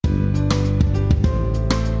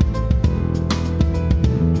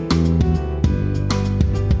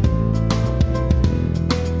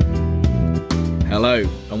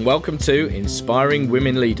and welcome to Inspiring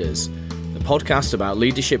Women Leaders, the podcast about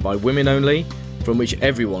leadership by women only, from which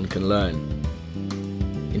everyone can learn.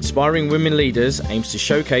 Inspiring Women Leaders aims to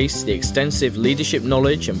showcase the extensive leadership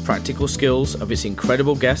knowledge and practical skills of its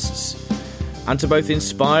incredible guests, and to both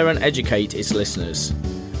inspire and educate its listeners,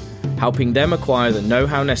 helping them acquire the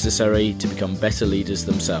know-how necessary to become better leaders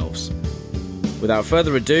themselves. Without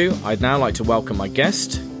further ado, I'd now like to welcome my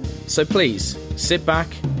guest, so please sit back,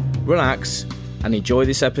 relax, and enjoy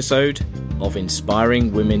this episode of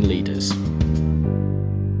Inspiring Women Leaders.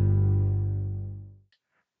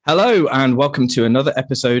 Hello, and welcome to another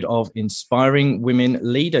episode of Inspiring Women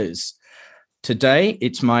Leaders. Today,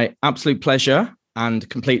 it's my absolute pleasure and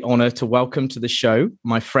complete honor to welcome to the show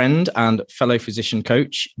my friend and fellow physician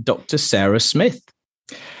coach, Dr. Sarah Smith.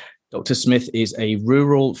 Dr. Smith is a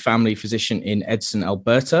rural family physician in Edson,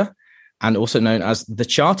 Alberta, and also known as the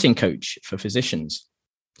charting coach for physicians.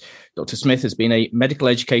 Dr. Smith has been a medical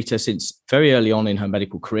educator since very early on in her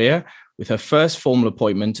medical career, with her first formal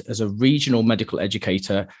appointment as a regional medical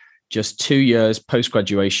educator just 2 years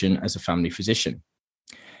post-graduation as a family physician.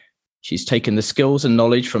 She's taken the skills and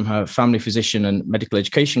knowledge from her family physician and medical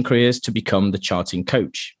education careers to become the charting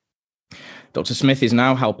coach. Dr. Smith is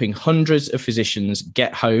now helping hundreds of physicians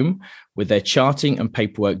get home with their charting and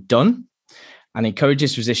paperwork done, and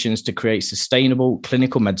encourages physicians to create sustainable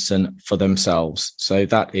clinical medicine for themselves. So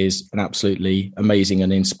that is an absolutely amazing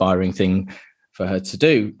and inspiring thing for her to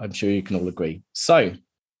do. I'm sure you can all agree. So,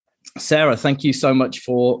 Sarah, thank you so much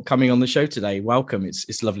for coming on the show today. Welcome.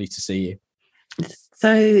 It's lovely to see you. It's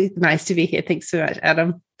so nice to be here. Thanks so much,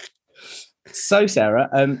 Adam. So, Sarah,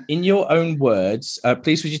 in your own words,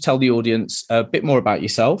 please would you tell the audience a bit more about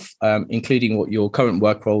yourself, including what your current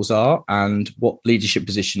work roles are and what leadership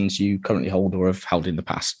positions you currently hold or have held in the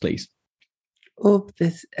past, please? Oh,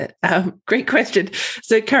 this great question.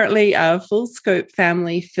 So currently a full scope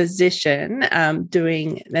family physician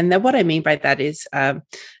doing, and what I mean by that is a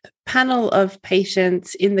panel of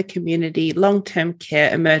patients in the community, long-term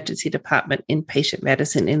care, emergency department, inpatient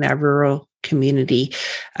medicine in our rural community,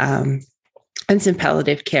 and some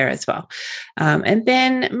palliative care as well. And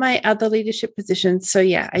then my other leadership positions. So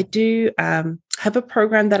yeah, I do have a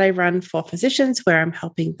program that I run for physicians where I'm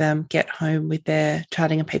helping them get home with their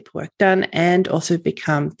charting and paperwork done and also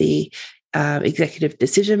become the executive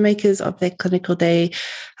decision makers of their clinical day.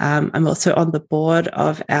 I'm also on the board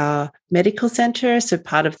of our medical center, so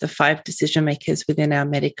part of the 5 decision makers within our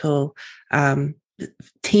medical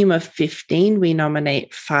team of 15, we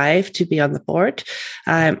nominate 5 to be on the board.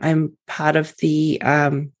 I'm part of the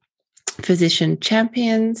physician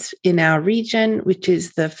champions in our region, which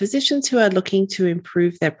is the physicians who are looking to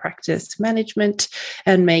improve their practice management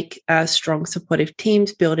and make strong supportive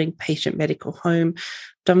teams, building patient medical home.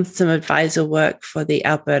 Done some advisor work for the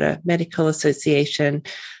Alberta Medical Association.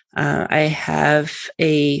 I have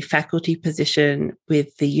a faculty position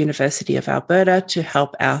with the University of Alberta to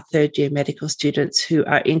help our third-year medical students who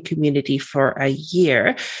are in community for a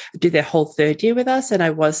year do their whole third year with us. And I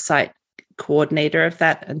was site coordinator of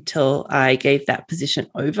that until I gave that position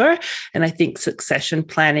over. And I think succession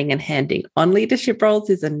planning and handing on leadership roles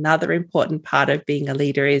is another important part of being a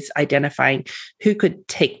leader, is identifying who could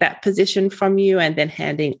take that position from you and then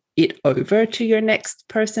handing it over to your next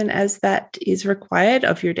person as that is required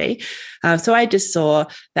of your day. So I just saw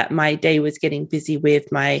that my day was getting busy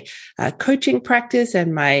with my coaching practice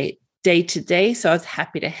and my day-to-day. So I was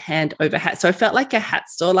happy to hand over hats. So I felt like a hat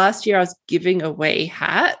store last year. I was giving away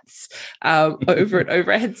hats over and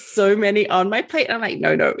over. I had so many on my plate. And I'm like,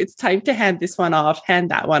 no, it's time to hand this one off, hand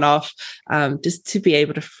that one off, just to be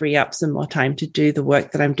able to free up some more time to do the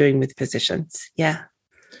work that I'm doing with physicians. Yeah.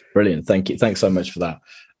 Brilliant. Thank you. Thanks so much for that.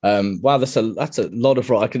 Wow, that's a lot of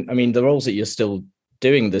roles. The roles that you're still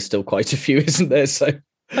doing, there's still quite a few, isn't there? So,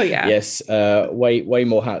 oh yeah, yes, way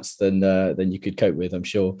more hats than you could cope with, I'm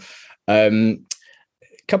sure. A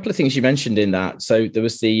couple of things you mentioned in that. So there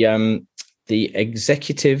was the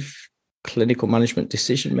executive clinical management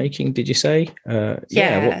decision making. Did you say?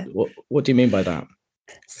 Yeah. What do you mean by that?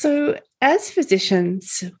 So as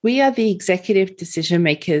physicians, we are the executive decision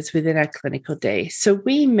makers within our clinical day. So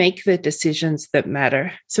we make the decisions that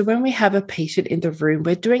matter. So when we have a patient in the room,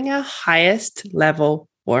 we're doing our highest level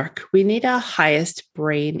work. We need our highest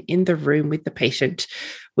brain in the room with the patient.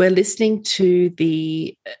 We're listening to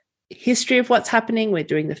the history of what's happening. We're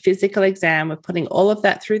doing the physical exam. We're putting all of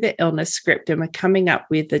that through the illness script, and we're coming up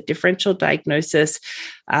with the differential diagnosis,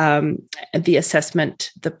 the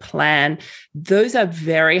assessment, the plan. Those are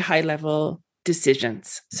very high level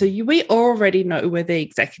decisions. So we already know we're the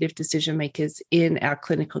executive decision makers in our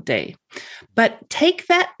clinical day. But take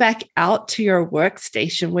that back out to your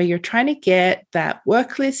workstation where you're trying to get that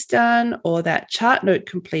work list done or that chart note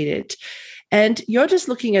completed, and you're just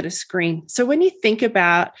looking at a screen. So when you think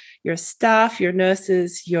about your staff, your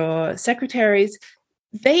nurses, your secretaries,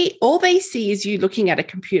 all they see is you looking at a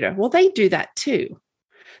computer. Well, they do that too.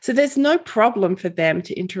 So there's no problem for them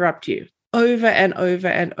to interrupt you over and over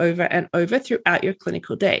and over and over throughout your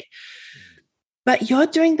clinical day. But you're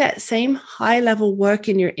doing that same high-level work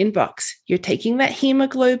in your inbox. You're taking that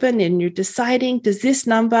hemoglobin and you're deciding, does this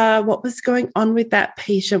number, what was going on with that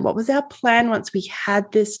patient? What was our plan once we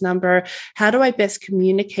had this number? How do I best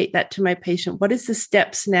communicate that to my patient? What is the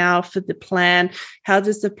steps now for the plan? How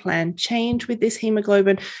does the plan change with this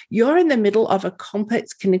hemoglobin? You're in the middle of a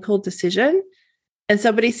complex clinical decision. And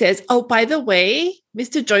somebody says, oh, by the way,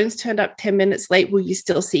 Mr. Jones turned up 10 minutes late. Will you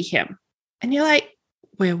still see him? And you're like,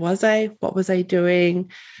 where was I? What was I doing?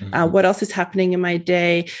 What else is happening in my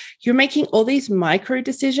day? You're making all these micro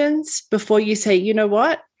decisions before you say, you know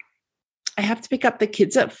what? I have to pick up the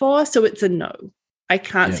kids at 4. So it's a no. I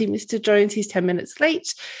can't see Mr. Jones. He's 10 minutes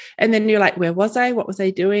late. And then you're like, where was I? What was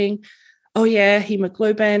I doing? Oh, yeah,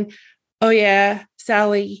 hemoglobin. Oh, yeah,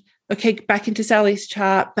 Sally. Okay, back into Sally's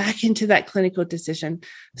chart, back into that clinical decision.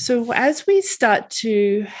 So as we start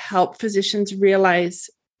to help physicians realize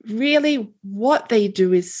really what they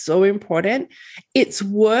do is so important, it's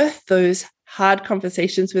worth those hard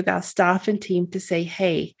conversations with our staff and team to say,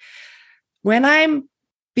 hey, when I'm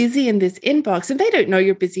busy in this inbox, and they don't know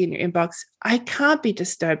you're busy in your inbox, I can't be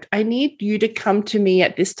disturbed. I need you to come to me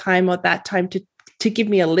at this time or that time to give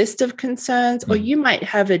me a list of concerns, or you might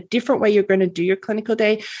have a different way you're going to do your clinical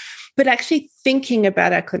day. But actually thinking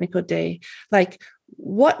about our clinical day, like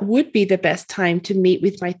what would be the best time to meet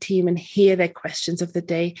with my team and hear their questions of the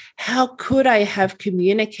day? How could I have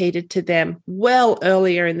communicated to them well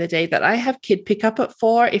earlier in the day that I have kid pick up at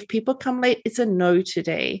 4? If people come late, it's a no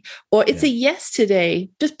today, or it's a yes today.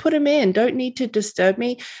 Just put them in. Don't need to disturb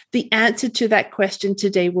me. The answer to that question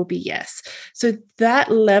today will be yes. So that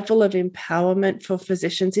level of empowerment for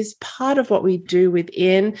physicians is part of what we do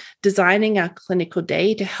within designing our clinical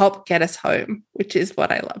day to help get us home, which is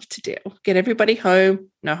what I love to do. Get everybody home.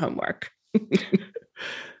 No homework.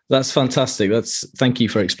 That's fantastic. Thank you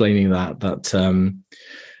for explaining that.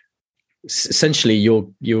 Essentially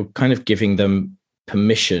you're kind of giving them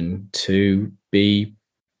permission to be,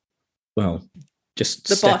 well, just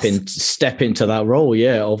step into that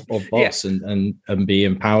role, of boss and be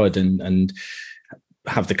empowered and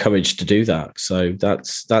have the courage to do that. So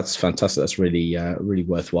that's fantastic. That's really really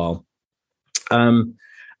worthwhile.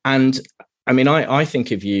 And I mean, I think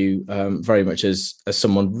of you very much as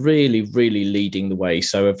someone really, really leading the way.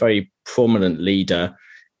 So a very prominent leader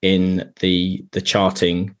in the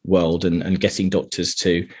charting world and getting doctors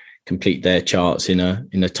to complete their charts in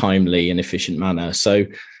a timely and efficient manner. So,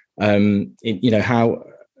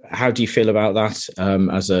 how do you feel about that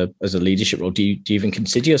as a leadership role? Do you even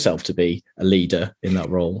consider yourself to be a leader in that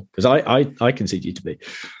role? Because I consider you to be.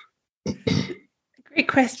 Great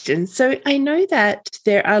question. So I know that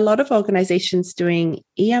there are a lot of organizations doing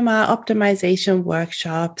EMR optimization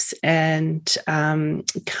workshops, and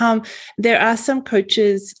there are some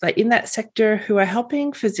coaches like in that sector who are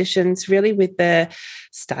helping physicians really with the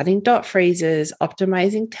starting dot phrases,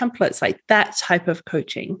 optimizing templates, like that type of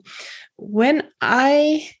coaching. When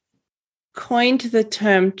I coined the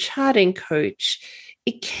term charting coach,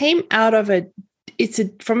 it came out of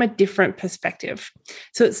from a different perspective.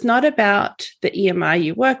 So it's not about the EMR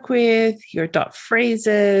you work with, your dot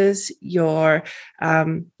phrases, your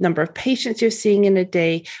number of patients you're seeing in a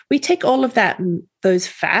day. We take all of those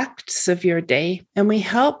facts of your day, and we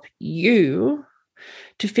help you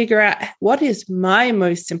to figure out what is my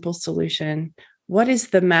most simple solution. What is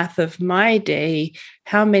the math of my day?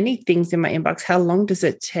 How many things in my inbox? How long does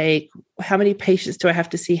it take? How many patients do I have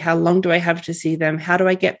to see? How long do I have to see them? How do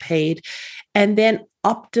I get paid? And then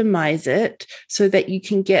optimize it so that you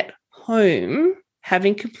can get home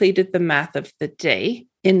having completed the math of the day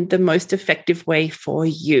in the most effective way for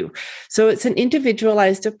you. So it's an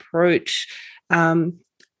individualized approach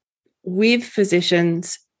with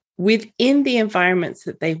physicians within the environments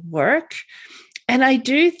that they work. And I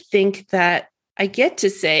do think that I get to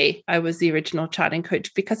say I was the original charting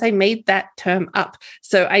coach because I made that term up.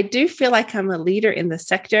 So I do feel like I'm a leader in the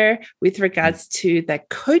sector with regards to the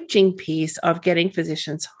coaching piece of getting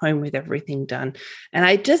physicians home with everything done. And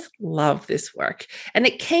I just love this work. And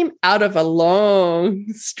it came out of a long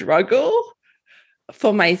struggle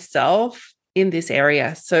for myself in this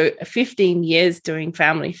area. So 15 years doing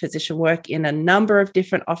family physician work in a number of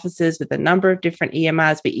different offices with a number of different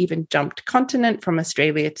EMRs. We even jumped continent from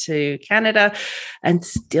Australia to Canada and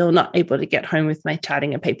still not able to get home with my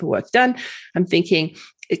charting and paperwork done. I'm thinking,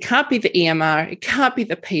 it can't be the EMR, it can't be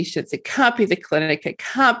the patients, it can't be the clinic, it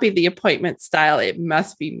can't be the appointment style, it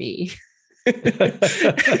must be me.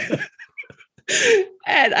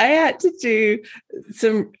 And I had to do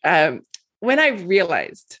some, when I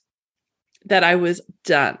realized that I was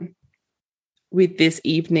done with this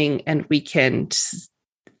evening and weekend,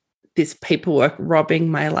 this paperwork robbing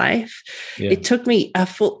my life, it took me a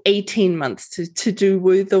full 18 months to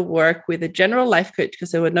do the work with a general life coach,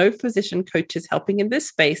 because there were no physician coaches helping in this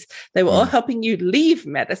space. They were all helping you leave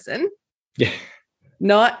medicine. Yeah.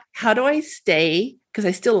 Not how do I stay, because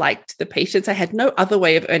I still liked the patients. I had no other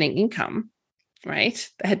way of earning income, right?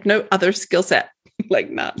 I had no other skill set, like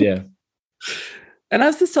none. Yeah. And I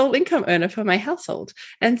was the sole income earner for my household.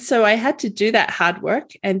 And so I had to do that hard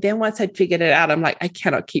work. And then once I'd figured it out, I'm like, I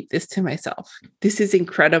cannot keep this to myself. This is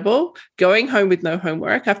incredible. Going home with no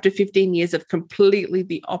homework after 15 years of completely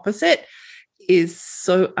the opposite is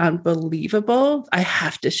so unbelievable. I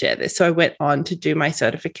have to share this. So I went on to do my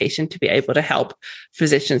certification to be able to help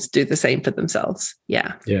physicians do the same for themselves.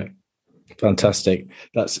 Yeah. Yeah. Fantastic.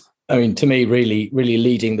 That's, I mean, to me, really, really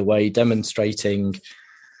leading the way, demonstrating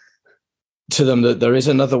to them that there is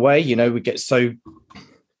another way. You know, we get so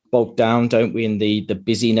bogged down, don't we, in the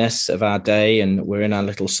busyness of our day, and we're in our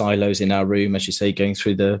little silos in our room, as you say, going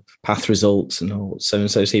through the path results and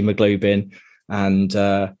so-and-so's hemoglobin. And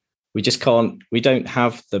we just can't, we don't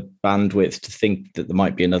have the bandwidth to think that there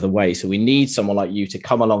might be another way. So we need someone like you to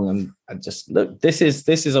come along and just look, this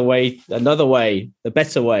is a way, another way, a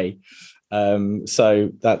better way. So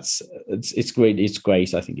that's, it's great. It's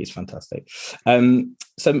great. I think it's fantastic.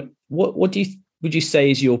 So what would you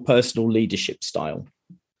say is your personal leadership style?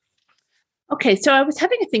 Okay, so I was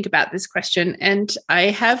having a think about this question, and I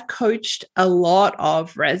have coached a lot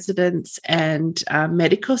of residents and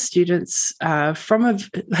medical students from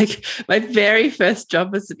my very first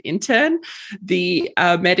job as an intern. The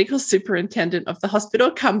medical superintendent of the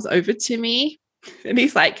hospital comes over to me and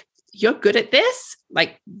he's like, "You're good at this,"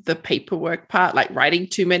 like the paperwork part, like writing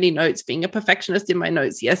too many notes, being a perfectionist in my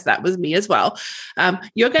notes. Yes, that was me as well.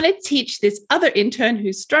 "You're going to teach this other intern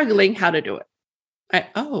who's struggling how to do it."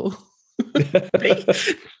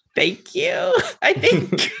 Thank you, I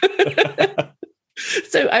think.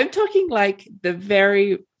 So I'm talking like the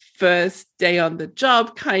very first day on the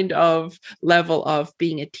job kind of level of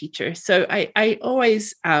being a teacher. So I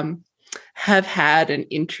always have had an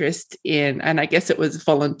interest in, and I guess it was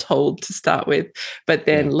voluntold to start with, but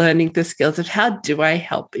then learning the skills of how do I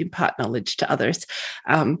help impart knowledge to others.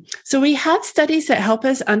 So we have studies that help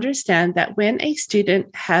us understand that when a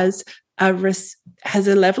student has a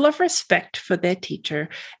level of respect for their teacher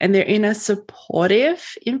and they're in a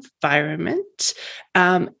supportive environment,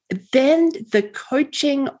 then the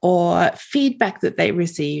coaching or feedback that they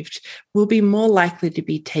received will be more likely to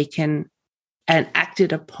be taken and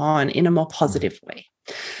acted upon in a more positive way.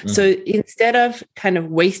 Mm-hmm. So instead of kind of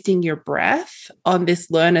wasting your breath on this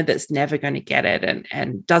learner that's never going to get it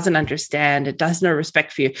and doesn't understand, and does no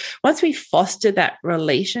respect for you, once we foster that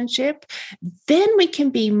relationship, then we can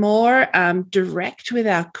be more direct with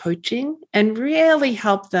our coaching and really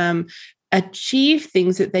help them achieve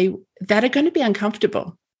things that are going to be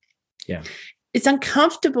uncomfortable. Yeah. It's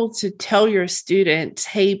uncomfortable to tell your students,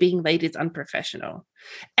 "Hey, being late is unprofessional."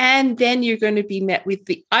 And then you're going to be met with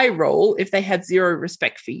the eye roll if they have zero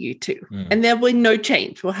respect for you too. And there will no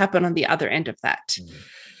change will happen on the other end of that.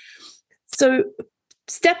 So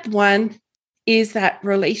step one is that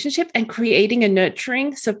relationship and creating a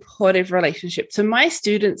nurturing, supportive relationship. So my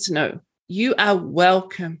students know you are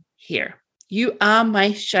welcome here. You are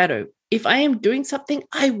my shadow. If I am doing something,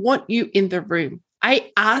 I want you in the room.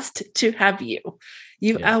 I asked to have you.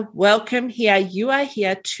 You are welcome here. You are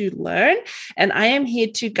here to learn, and I am here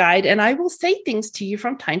to guide, and I will say things to you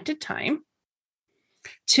from time to time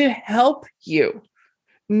to help you,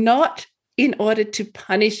 not in order to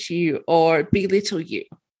punish you or belittle you.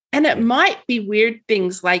 And it might be weird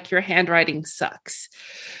things like your handwriting sucks,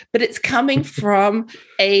 but it's coming from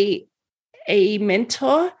a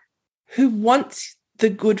mentor who wants the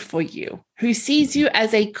good for you, who sees you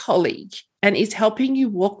as a colleague and is helping you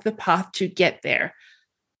walk the path to get there.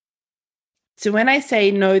 So when I say,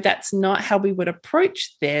 no, that's not how we would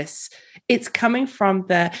approach this, it's coming from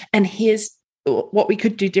and here's what we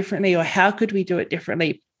could do differently, or how could we do it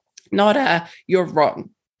differently, not you're wrong.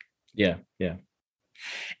 Yeah, yeah.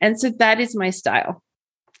 And so that is my style.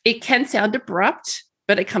 It can sound abrupt,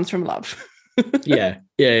 but it comes from love. Yeah.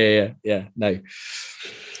 No.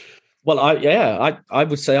 Well, I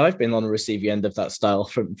would say I've been on the receiving end of that style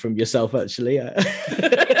from yourself, actually.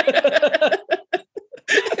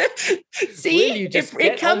 See, Will you just it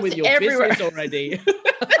get on comes with your everywhere. business already?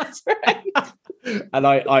 That's right. And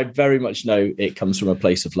I very much know it comes from a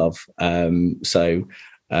place of love. So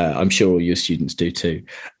I'm sure all your students do too.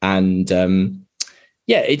 And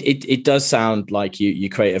it does sound like you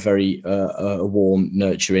create a very a warm,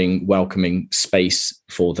 nurturing, welcoming space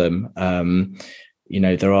for them.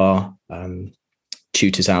 There are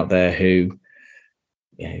tutors out there who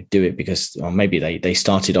do it because, or maybe they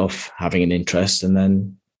started off having an interest, and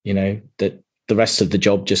then that the rest of the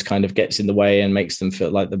job just kind of gets in the way and makes them feel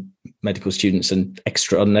like the medical students an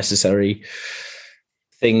extra unnecessary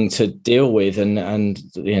thing to deal with, and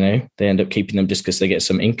they end up keeping them just because they get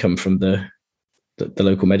some income from the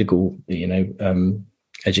local medical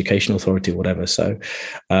education authority or whatever. So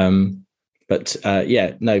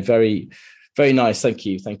very, very nice. Thank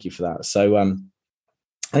you for that. So I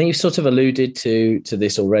think you've sort of alluded to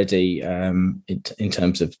this already in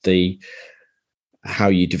terms of how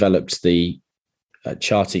you developed the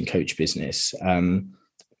charting coach business.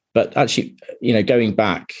 But actually, going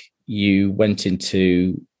back, you went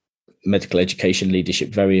into medical education leadership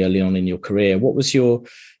very early on in your career. What was your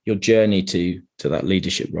journey to that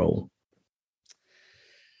leadership role?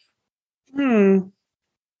 I'm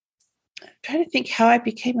trying to think how I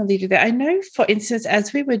became a leader there. I know, for instance,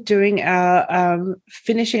 as we were doing our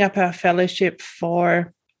finishing up our fellowship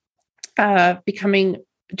for becoming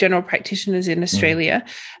general practitioners in Australia,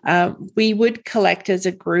 we would collect as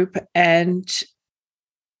a group, and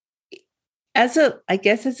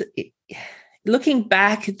looking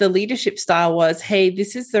back, the leadership style was, hey,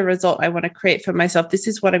 this is the result I want to create for myself. This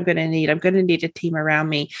is what I'm going to need. I'm going to need a team around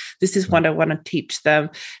me. This is what I want to teach them.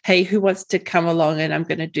 Hey, who wants to come along, and I'm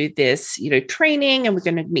going to do this, training, and we're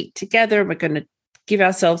going to meet together, and we're going to give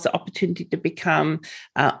ourselves the opportunity to become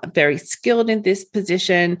very skilled in this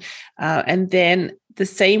position. And then the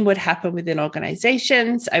same would happen within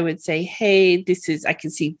organizations. I would say, hey, I can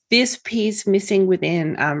see this piece missing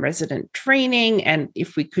within resident training. And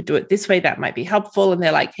if we could do it this way, that might be helpful. And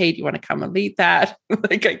they're like, hey, do you want to come and lead that?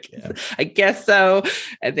 I guess so.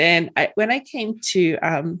 And then when I came to,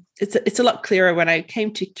 it's a lot clearer. When I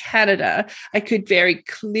came to Canada, I could very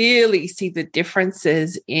clearly see the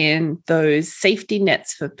differences in those safety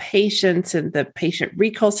nets for patients and the patient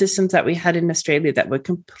recall systems that we had in Australia that were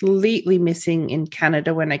completely missing in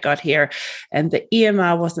Canada when I got here. And the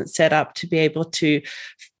EMR wasn't set up to be able to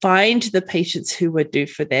find the patients who were due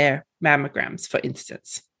for their mammograms, for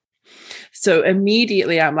instance. So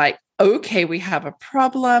immediately I'm like, okay, we have a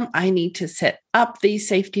problem. I need to set up these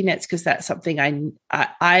safety nets, because that's something I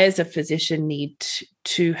as a physician need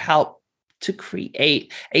to help to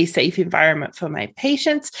create a safe environment for my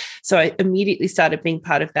patients. So I immediately started being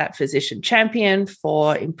part of that physician champion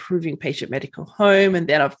for improving patient medical home. And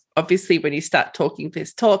then obviously, when you start talking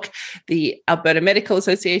this talk, the Alberta Medical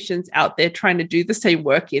Association's out there trying to do the same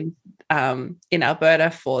work in Alberta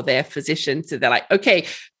for their physicians. So they're like, okay,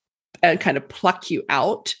 and kind of pluck you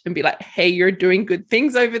out and be like, hey, you're doing good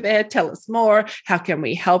things over there. Tell us more. How can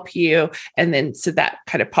we help you? And then so that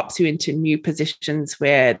kind of pops you into new positions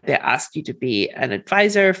where they ask you to be an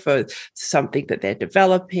advisor for something that they're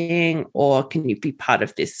developing, or can you be part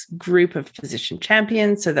of this group of physician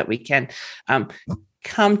champions so that we can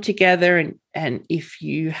come together, and if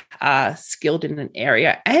you are skilled in an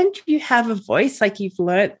area and you have a voice, like you've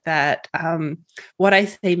learned that what I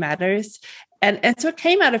say matters. And so it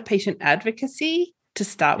came out of patient advocacy to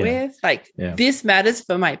start with, this matters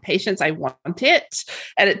for my patients. I want it.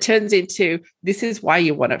 And it turns into, this is why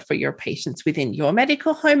you want it for your patients within your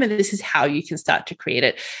medical home. And this is how you can start to create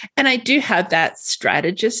it. And I do have that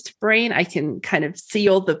strategist brain. I can kind of see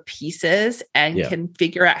all the pieces and can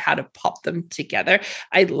figure out how to pop them together.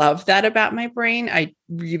 I love that about my brain. I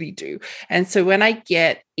really do. And so when I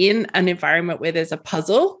get in an environment where there's a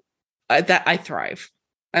puzzle, that I thrive.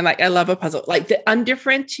 I'm like, I love a puzzle. Like the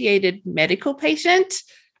undifferentiated medical patient,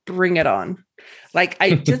 bring it on. Like,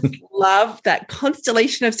 I just love that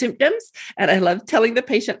constellation of symptoms. And I love telling the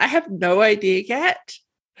patient, I have no idea yet,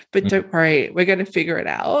 but don't worry, we're going to figure it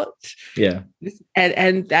out. Yeah.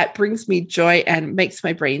 And that brings me joy and makes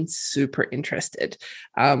my brain super interested.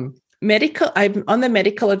 I'm on the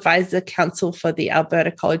Medical Advisor Council for the Alberta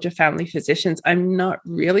College of Family Physicians. I'm not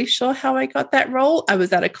really sure how I got that role. I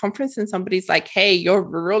was at a conference and somebody's like, hey, you're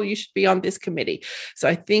rural, you should be on this committee. So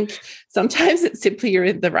I think sometimes it's simply you're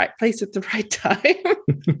in the right place at the right time.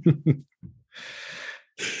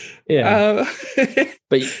 Yeah.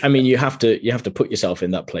 But I mean, you have to put yourself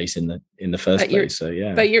in that place in the first place. So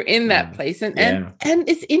yeah. But you're in that place. And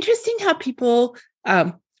it's interesting how people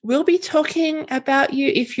will be talking about you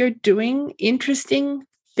if you're doing interesting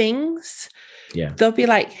things. Yeah. They'll be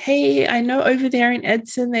like, hey, I know over there in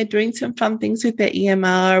Edson, they're doing some fun things with their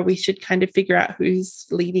EMR. We should kind of figure out who's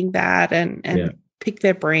leading that and pick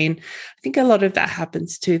their brain. I think a lot of that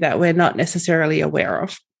happens too, that we're not necessarily aware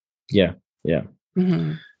of. Yeah. Yeah.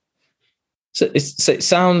 Mm-hmm. So it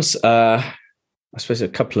sounds, I suppose, a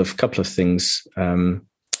couple of things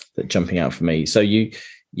that jumping out for me. So you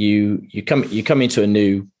come into a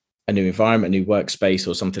new environment, a new workspace,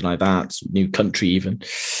 or something like that, new country even,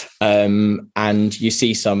 and you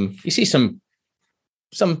see some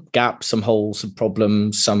gaps, some holes, some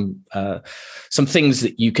problems, some things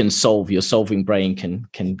that you can solve. Your solving brain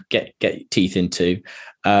can get teeth into,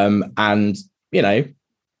 and you know.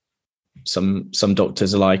 Some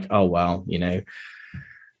doctors are like, oh, well, you know,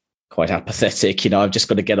 quite apathetic, you know, I've just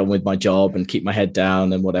got to get on with my job and keep my head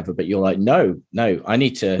down and whatever. But you're like, no, I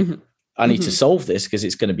need to solve this because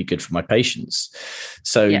it's going to be good for my patients.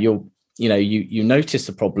 So you notice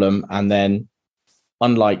the problem, and then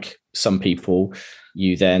unlike some people,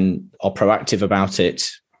 you then are proactive about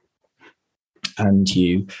it, and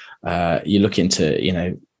you look into, you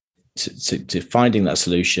know, to finding that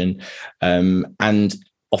solution, and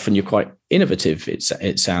often you're quite innovative,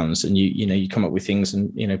 it sounds, and you come up with things,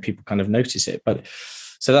 and you know people kind of notice it. But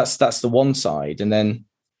so that's the one side, and then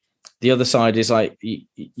the other side is like,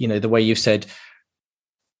 you know, the way you've said,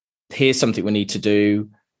 here's something we need to do.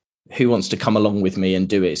 Who wants to come along with me and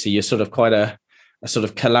do it? So you're sort of quite a sort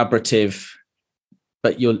of collaborative,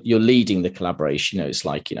 but you're leading the collaboration. You know, it's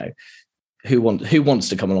like, you know, who wants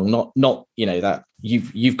to come along, not you know, that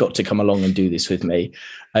you've got to come along and do this with me.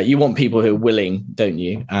 You want people who are willing, don't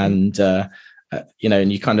you? And you know,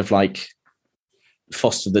 and you kind of like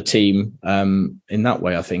foster the team in that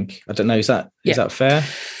way, I think. I don't know, is that fair?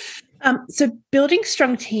 So building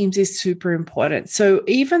strong teams is super important. So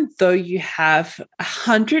even though you have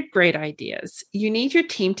 100 great ideas, you need your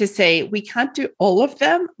team to say, we can't do all of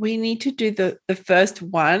them. We need to do the first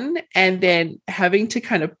one, and then having to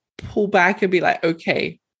kind of pull back and be like,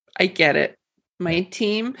 okay, I get it. My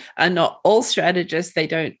team are not all strategists. They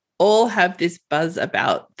don't all have this buzz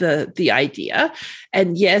about the idea.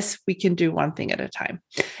 And yes, we can do one thing at a time.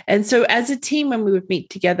 And so as a team, when we would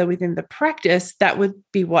meet together within the practice, that would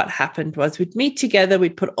be what happened. Was we'd meet together,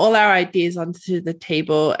 we'd put all our ideas onto the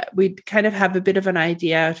table. We'd kind of have a bit of an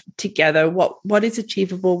idea together, what is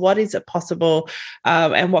achievable, what is it possible,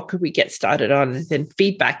 and what could we get started on? And then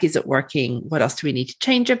feedback, is it working? What else do we need to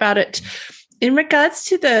change about it? In regards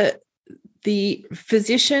to the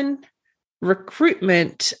physician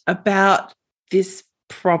recruitment about this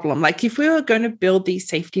problem, like if we were going to build these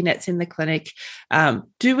safety nets in the clinic,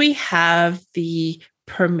 do we have the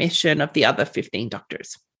permission of the other 15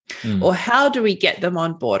 doctors? Or how do we get them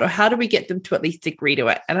on board? Or how do we get them to at least agree to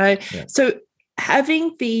it? And so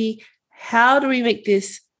having how do we make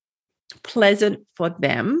this pleasant for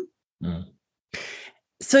them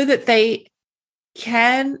so that they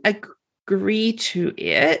can agree to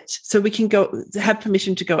it, so we can have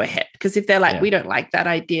permission to go ahead? Because if they're like, we don't like that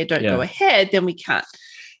idea, don't go ahead, then we can't.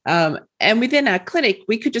 And within our clinic,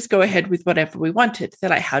 we could just go ahead with whatever we wanted. They're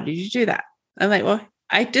like, how did you do that? I'm like, well,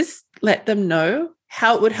 I just let them know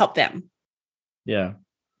how it would help them. Yeah.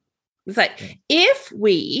 It's like, if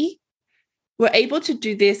we were able to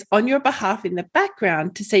do this on your behalf in the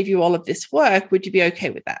background to save you all of this work, would you be okay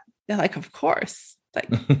with that? They're like, of course. Like,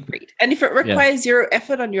 great. And if it requires zero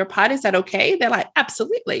effort on your part, is that okay? They're like,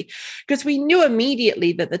 absolutely. Because we knew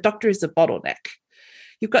immediately that the doctor is a bottleneck.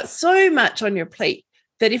 You've got so much on your plate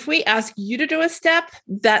that if we ask you to do a step,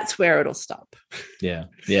 that's where it'll stop. Yeah.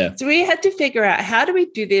 Yeah. So we had to figure out, how do we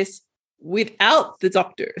do this without the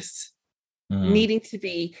doctors needing to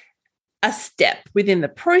be a step within the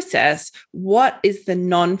process? What is the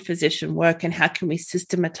non-physician work, and how can we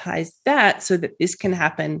systematize that so that this can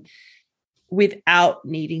happen without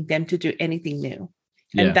needing them to do anything new?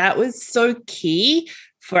 And that was so key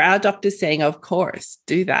for our doctors saying, of course,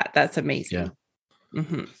 do that. That's amazing. Yeah.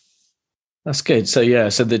 Mm-hmm. That's good. So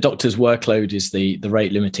so the doctor's workload is the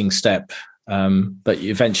rate limiting step, but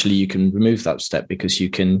eventually you can remove that step because you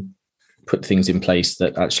can put things in place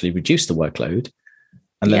that actually reduce the workload,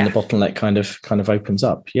 and then the bottleneck kind of opens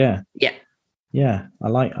up. Yeah. I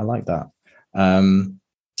like that.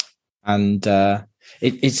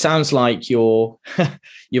 It sounds like you're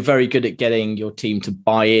very good at getting your team to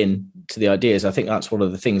buy in to the ideas. I think that's one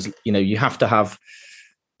of the things, you know, you have to have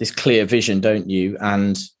this clear vision, don't you?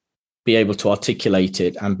 And be able to articulate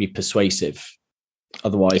it and be persuasive.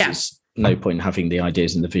 Otherwise, it's no point in having the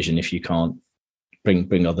ideas and the vision if you can't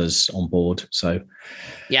bring others on board. So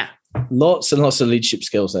yeah, lots and lots of leadership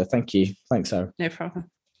skills there. Thank you. Thanks, Sarah. no problem.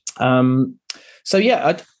 So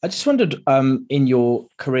yeah, I just wondered, in your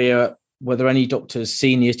career, were there any doctors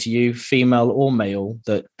senior to you, female or male,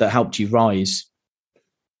 that helped you rise?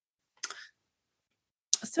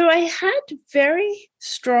 So I had very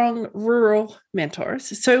strong rural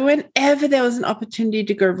mentors. So whenever there was an opportunity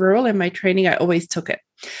to go rural in my training, I always took it.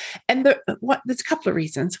 And there's a couple of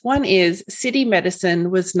reasons. One is city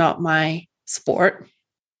medicine was not my sport.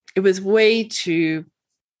 It was way too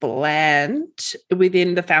bland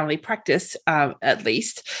within the family practice, at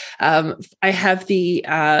least. I have the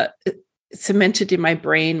cemented in my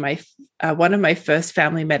brain, one of my first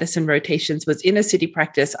family medicine rotations was in a city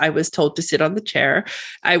practice. I was told to sit on the chair.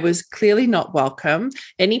 I was clearly not welcome.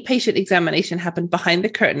 Any patient examination happened behind the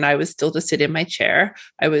curtain. I was still to sit in my chair.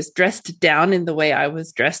 I was dressed down in the way I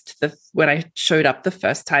was dressed when I showed up the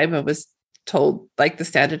first time. I was told like the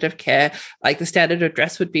standard of care, like the standard of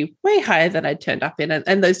dress would be way higher than I'd turned up in,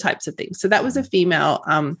 and those types of things. So that was a female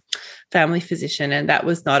family physician, and that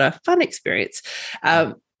was not a fun experience.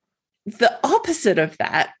 The opposite of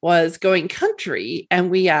that was going country,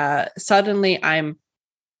 and I'm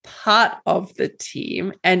part of the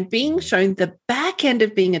team and being shown the back end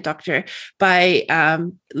of being a doctor by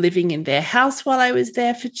living in their house while I was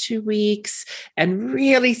there for 2 weeks and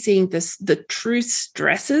really seeing the true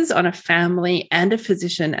stresses on a family and a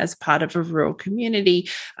physician as part of a rural community.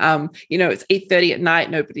 It's 8:30 at night.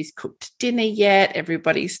 Nobody's cooked dinner yet.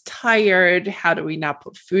 Everybody's tired. How do we now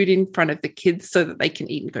put food in front of the kids so that they can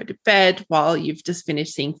eat and go to bed while you've just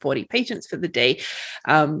finished seeing 40 patients for the day?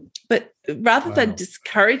 But rather than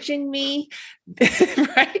discouraging me,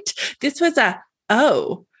 right, this was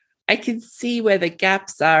I can see where the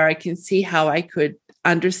gaps are. I can see how I could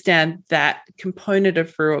understand that component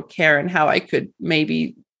of rural care and how I could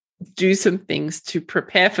maybe do some things to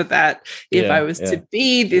prepare for that if I was to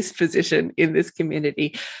be this physician in this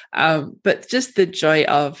community. But just the joy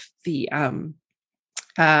of the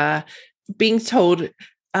being told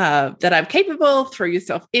that I'm capable, throw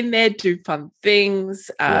yourself in there, do fun things,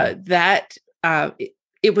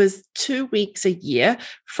 it was 2 weeks a year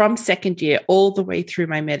from second year all the way through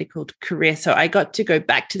my medical career. So I got to go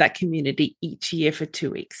back to that community each year for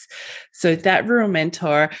 2 weeks. So that rural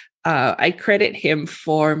mentor, I credit him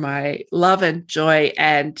for my love and joy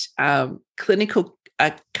and clinical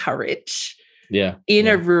courage in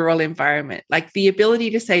a rural environment. Like the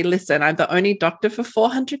ability to say, listen, I'm the only doctor for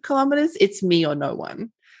 400 kilometers. It's me or no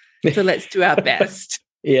one. So let's do our best.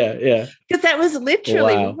 Because that was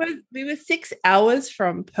literally, we were 6 hours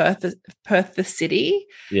from Perth, the city.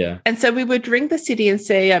 And so we would ring the city and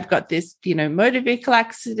say, I've got this, motor vehicle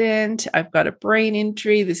accident. I've got a brain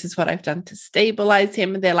injury. This is what I've done to stabilize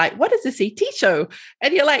him. And they're like, what does the CT show?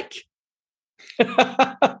 And you're like,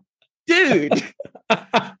 dude,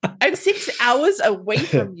 I'm 6 hours away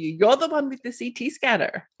from you. You're the one with the CT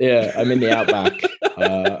scanner. Yeah, I'm in the outback.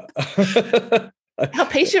 Our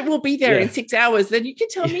patient will be there in 6 hours. Then you can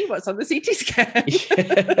tell me what's on the CT scan.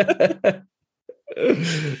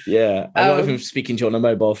 I'm not even speaking to you on a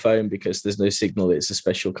mobile phone because there's no signal. It's a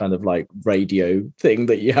special kind of like radio thing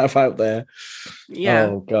that you have out there.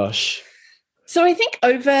 Oh gosh. So I think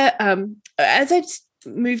over as I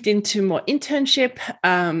moved into more internship,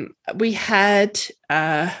 we had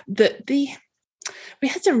we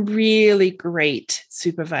had some really great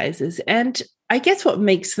supervisors, and I guess what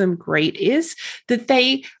makes them great is that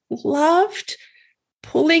they loved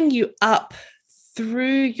pulling you up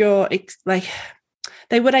through your,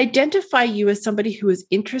 they would identify you as somebody who was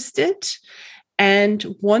interested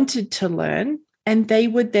and wanted to learn. And they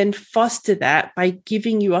would then foster that by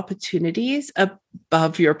giving you opportunities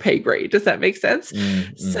above your pay grade. Does that make sense?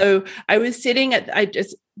 So I was I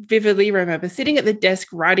just vividly remember sitting at the desk,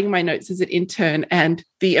 writing my notes as an intern, and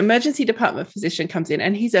the emergency department physician comes in,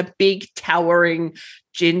 and he's a big, towering,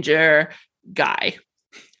 ginger guy.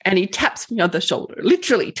 And he taps me on the shoulder,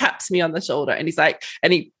 literally taps me on the shoulder. And he's like,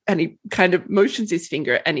 and he kind of motions his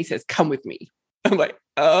finger and he says, come with me. I'm like,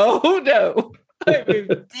 oh no. I'm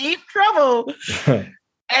in deep trouble.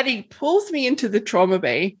 And he pulls me into the trauma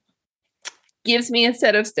bay, gives me a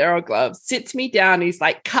set of sterile gloves, sits me down. He's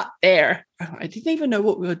like, cut there. I didn't even know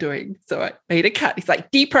what we were doing. So I made a cut. He's like,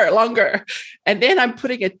 deeper, longer. And then I'm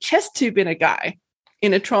putting a chest tube in a guy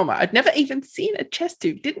in a trauma. I'd never even seen a chest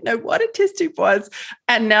tube, didn't know what a chest tube was.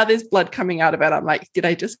 And now there's blood coming out of it. I'm like, did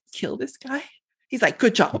I just kill this guy? He's like,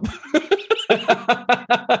 good job.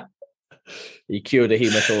 You cured a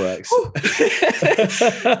hemothorax.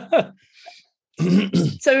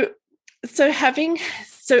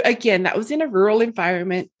 So again, that was in a rural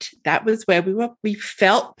environment. That was where we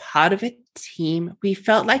felt part of a team. We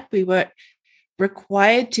felt like we were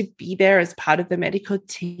required to be there as part of the medical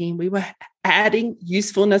team. We were adding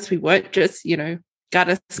usefulness. We weren't just,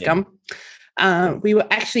 gutter scum. We were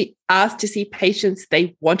actually asked to see patients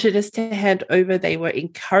they wanted us to hand over. They were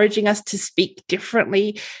encouraging us to speak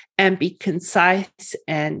differently and be concise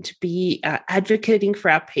and be advocating for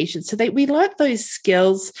our patients. So we learned those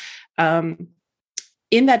skills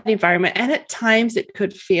in that environment. And at times it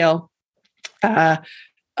could feel it's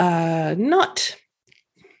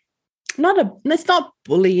not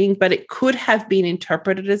bullying, but it could have been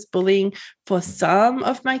interpreted as bullying for some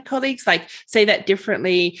of my colleagues. Like, say that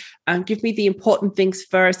differently, give me the important things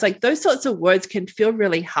first. Like, those sorts of words can feel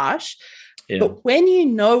really harsh. Yeah. But when you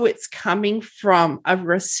know it's coming from a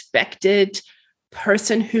respected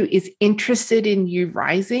person who is interested in you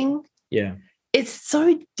rising, it's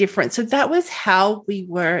so different. So that was how we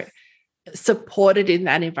were supported in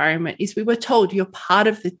that environment. Is we were told, you're part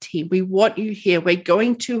of the team. We want you here. We're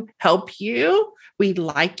going to help you. We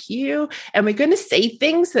like you. And we're going to say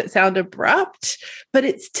things that sound abrupt, but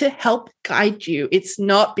it's to help guide you. It's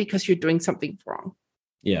not because you're doing something wrong.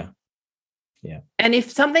 Yeah. And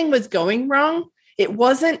if something was going wrong, it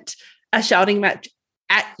wasn't a shouting match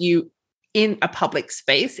at you in a public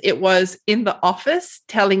space. It was in the office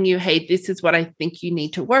telling you, hey, this is what I think you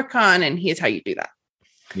need to work on, and here's how you do that.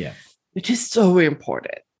 Yeah. Which is so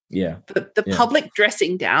important. Yeah. The public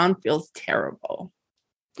dressing down feels terrible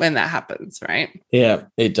when that happens, right? Yeah,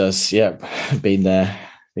 it does. Yeah. Been there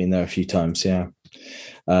a few times. Yeah.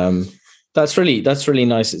 That's really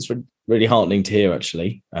nice. It's really heartening to hear,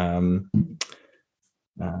 actually. I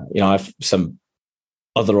have some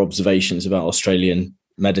other observations about Australian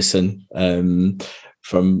medicine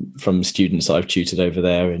from students that I've tutored over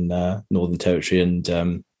there in Northern Territory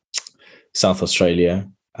and South Australia,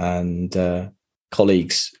 and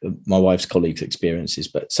colleagues, my wife's colleagues' experiences.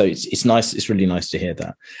 But so it's nice. It's really nice to hear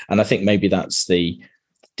that. And I think maybe that's the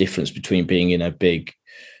difference between being in a big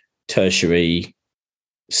tertiary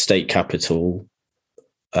state capital,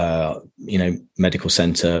 medical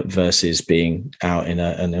center versus being out in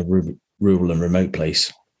a rural and remote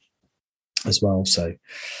place as well. So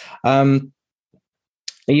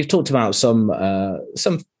you've talked about some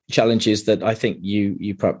challenges that I think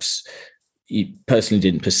you perhaps you personally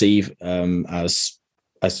didn't perceive as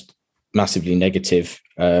massively negative.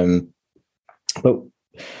 But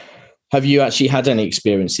have you actually had any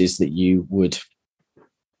experiences that you would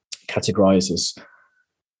categorize as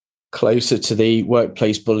closer to the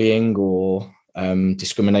workplace bullying or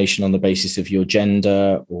discrimination on the basis of your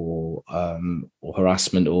gender or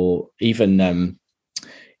harassment, or even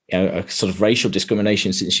a sort of racial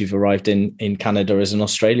discrimination since you've arrived in Canada as an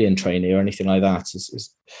Australian trainee or anything like that?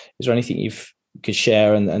 Is there anything you could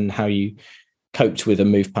share and how you coped with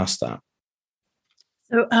and moved past that?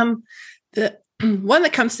 So the one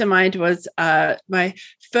that comes to mind was my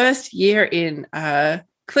first year in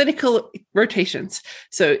clinical rotations.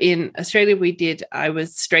 So in Australia, I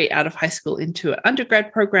was straight out of high school into an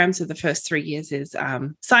undergrad program. So the first 3 years is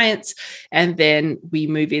science. And then we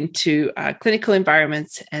move into clinical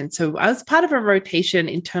environments. And so I was part of a rotation,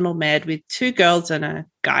 internal med, with 2 girls and a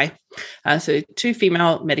guy. So 2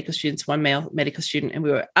 female medical students, 1 male medical student. And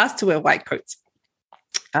we were asked to wear white coats.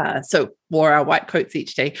 So wore our white coats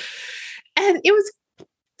each day. And it was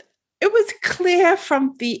clear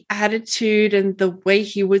from the attitude and the way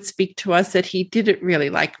he would speak to us that he didn't really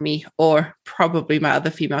like me, or probably my other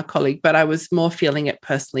female colleague, but I was more feeling it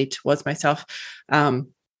personally towards myself. And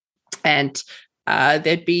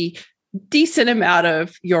there'd be decent amount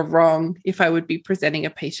of "you're wrong" if I would be presenting a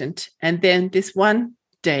patient. And then this one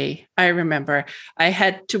day, I remember I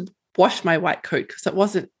had to wash my white coat because it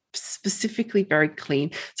wasn't specifically very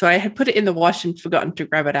clean. So I had put it in the wash and forgotten to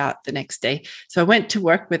grab it out the next day. So I went to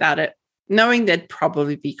work without it, knowing there'd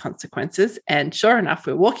probably be consequences. And sure enough,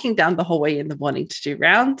 we're walking down the hallway in the morning to do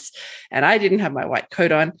rounds, and I didn't have my white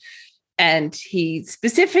coat on. And he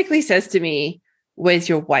specifically says to me, "Where's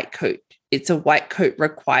your white coat? It's a white coat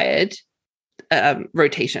required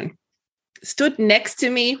rotation." Stood next to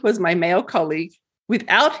me was my male colleague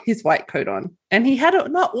without his white coat on, and he had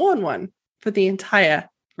not worn one for the entire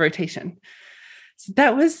rotation. So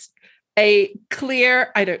that was a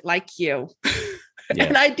clear, "I don't like you." Yeah.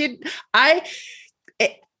 And I didn't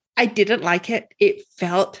like it. It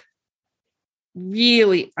felt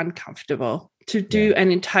really uncomfortable to do an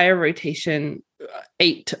entire rotation,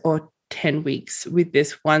 8 or 10 weeks with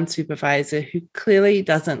this one supervisor who clearly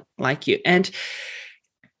doesn't like you. And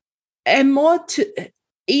more to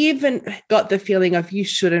even got the feeling of you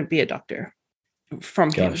shouldn't be a doctor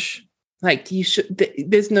from him. Like you should,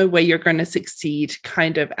 there's no way you're going to succeed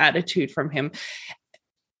kind of attitude from him.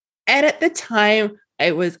 And at the time,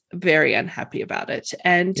 I was very unhappy about it.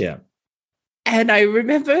 And I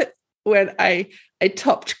remember when I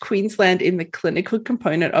topped Queensland in the clinical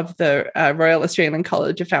component of the Royal Australian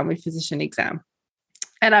College of Family Physician exam.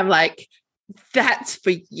 And I'm like, that's for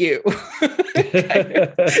you.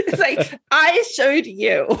 It's like, I showed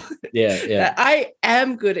you that I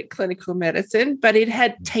am good at clinical medicine, but it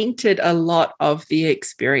had tainted a lot of the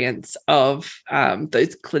experience of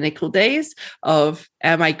those clinical days of,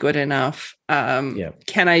 am I good enough?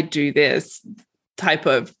 Can I do this type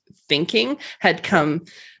of thinking had come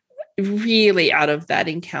really out of that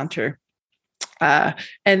encounter.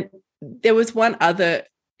 And there was one other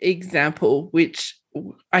example, which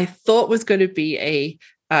I thought was going to be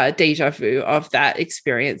a deja vu of that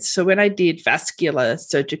experience. So when I did vascular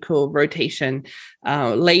surgical rotation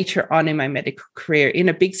later on in my medical career in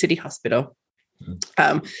a big city hospital,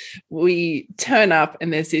 we turn up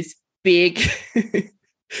and there's this big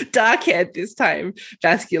dark-haired this time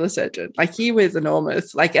vascular surgeon. Like he was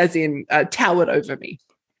enormous, like as in towered over me.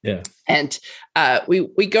 Yeah. And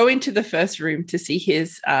we go into the first room to see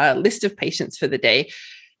his list of patients for the day.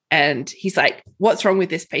 And he's like, what's wrong with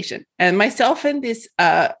this patient? And myself and this,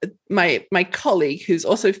 my colleague, who's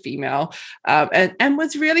also female, and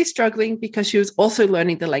was really struggling because she was also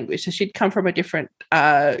learning the language. So she'd come from a different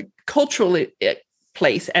cultural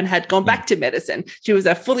place and had gone back to medicine. She was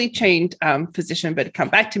a fully trained physician, but had come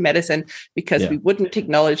back to medicine because we wouldn't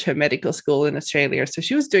acknowledge her medical school in Australia. So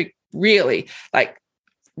she was doing really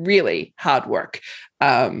hard work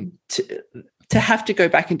to have to go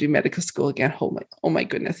back and do medical school again. Oh my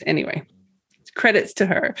goodness. Anyway, credits to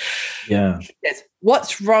her. Yeah. Yes.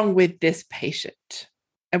 What's wrong with this patient?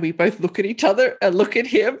 And we both look at each other and look at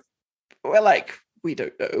him. We're like, we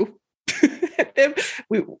don't know. Then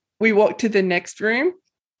we walk to the next room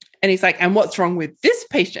and he's like, and what's wrong with this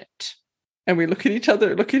patient? And we look at each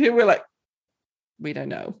other, look at him. We're like, we don't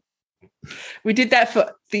know. We did that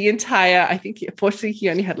for the entire, I think, fortunately, he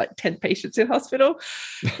only had like 10 patients in hospital.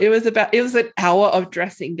 It was an hour of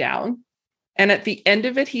dressing down. And at the end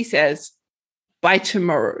of it, he says, by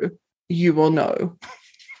tomorrow, you will know.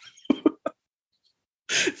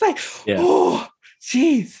 It's like, oh,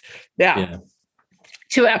 geez. Now,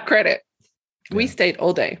 to our credit, we stayed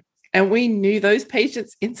all day. And we knew those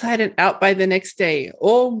patients inside and out by the next day.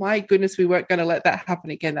 Oh my goodness, we weren't going to let that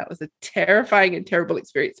happen again. That was a terrifying and terrible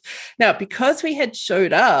experience. Now, because we had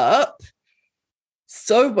showed up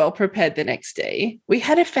so well prepared the next day, we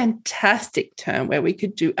had a fantastic term where we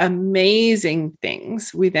could do amazing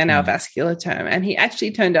things within our vascular term. And he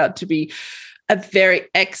actually turned out to be a very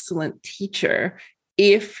excellent teacher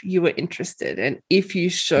if you were interested and if you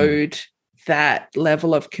showed that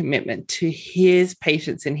level of commitment to his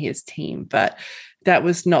patients and his team. But that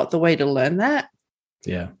was not the way to learn that.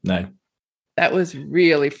 Yeah, no. That was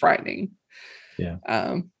really frightening. Yeah.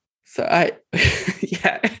 So I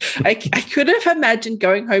could have imagined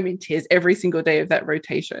going home in tears every single day of that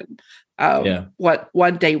rotation. What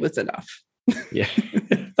one day was enough. Yeah.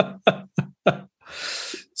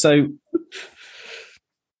 So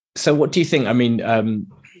what do you think? I mean,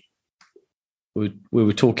 we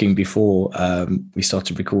were talking before we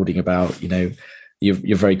started recording about, you're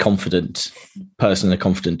a very confident person, a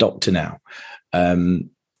confident doctor now.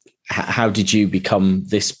 How did you become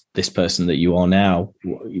this person that you are now?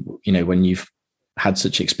 When you've had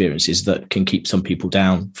such experiences that can keep some people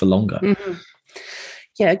down for longer. Mm-hmm.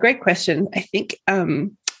 Yeah, great question. I think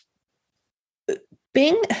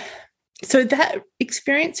so that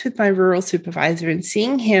experience with my rural supervisor and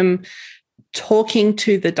seeing him talking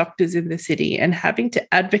to the doctors in the city and having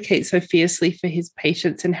to advocate so fiercely for his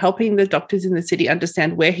patients and helping the doctors in the city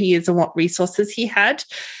understand where he is and what resources he had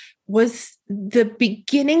was the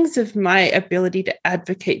beginnings of my ability to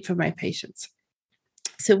advocate for my patients.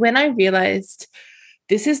 So when I realized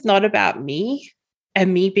this is not about me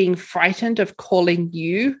and me being frightened of calling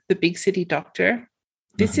you the big city doctor,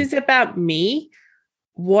 this is about me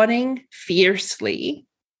wanting fiercely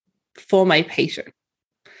for my patient.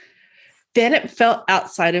 Then it felt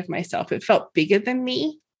outside of myself. It felt bigger than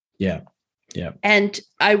me. Yeah. Yeah. And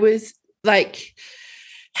I was like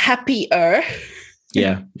happier.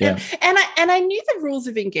 Yeah. Yeah. and I knew the rules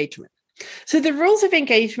of engagement. So the rules of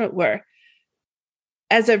engagement were,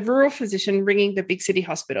 as a rural physician ringing the big city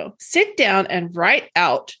hospital, sit down and write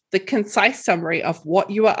out the concise summary of what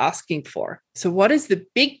you are asking for. So what is the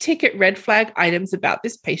big ticket red flag items about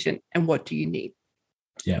this patient and what do you need?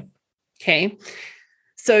 Yeah. Okay.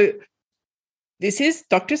 So this is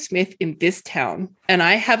Dr. Smith in this town, and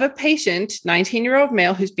I have a patient, 19-year-old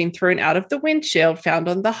male, who's been thrown out of the windshield, found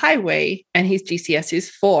on the highway, and his GCS is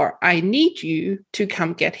 4. I need you to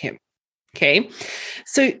come get him. Okay.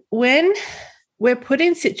 So when we're put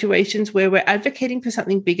in situations where we're advocating for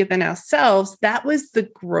something bigger than ourselves, that was the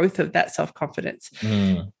growth of that self-confidence.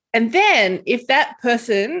 And then if that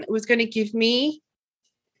person was going to give me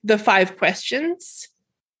the 5 questions,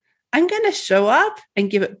 I'm going to show up and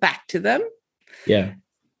give it back to them. Yeah.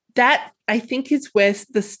 That, I think, is where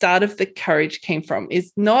the start of the courage came from,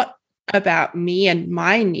 is not about me and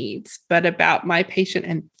my needs, but about my patient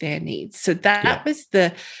and their needs. So that was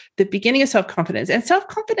the beginning of self-confidence. And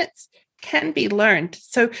self-confidence can be learned.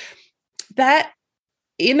 So that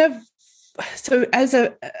as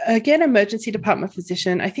again, emergency department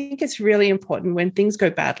physician, I think it's really important when things go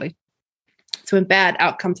badly. So when bad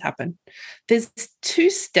outcomes happen, there's 2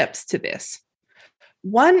 steps to this.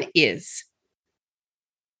 One is,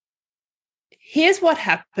 here's what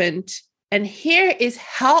happened, and here is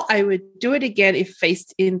how I would do it again if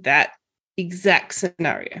faced in that exact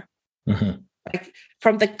scenario. Like,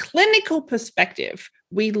 from the clinical perspective,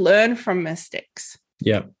 we learn from mistakes.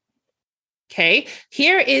 Yeah. Okay.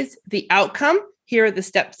 Here is the outcome. Here are the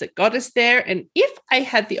steps that got us there. And if I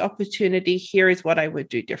had the opportunity, here is what I would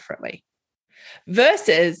do differently.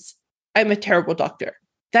 Versus, I'm a terrible doctor.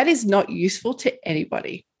 That is not useful to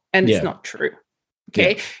anybody. And it's not true.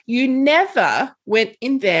 Okay. Yeah. You never went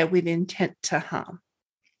in there with intent to harm.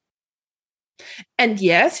 And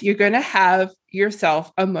yes, you're going to have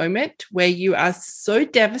yourself a moment where you are so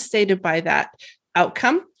devastated by that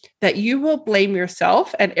outcome that you will blame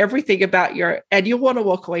yourself and everything about and you'll want to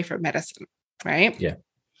walk away from medicine, right? Yeah.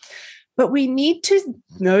 But we need to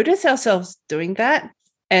notice ourselves doing that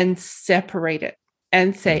and separate it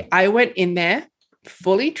and say, I went in there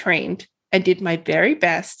fully trained and did my very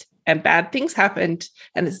best, and bad things happened.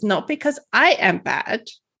 And it's not because I am bad.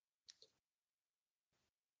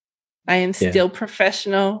 I am still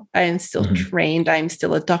professional. I am still trained. I am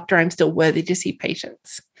still a doctor. I'm still worthy to see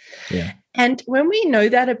patients. Yeah. And when we know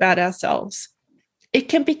that about ourselves, it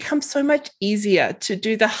can become so much easier to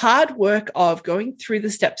do the hard work of going through the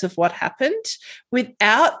steps of what happened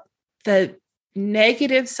without the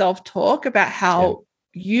negative self-talk about how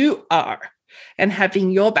you are and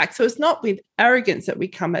having your back. So it's not with arrogance that we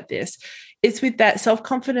come at this. It's with that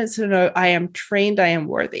self-confidence to know I am trained, I am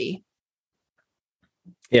worthy.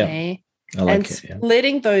 Yeah. Okay? I like and it. Yeah.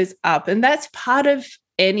 splitting those up. And that's part of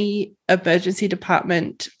any emergency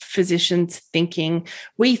department physician's thinking.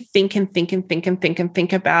 We think and think and think and think and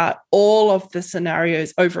think about all of the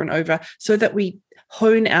scenarios over and over so that we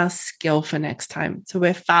hone our skill for next time. So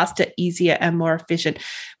we're faster, easier, and more efficient,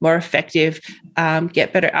 more effective,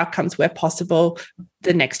 get better outcomes where possible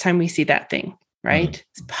the next time we see that thing, right?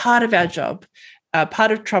 It's part of our job,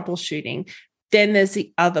 part of troubleshooting. Then there's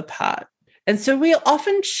the other part. And so we'll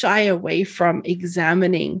often shy away from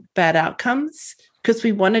examining bad outcomes because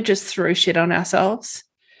we want to just throw shit on ourselves.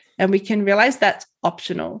 And we can realize that's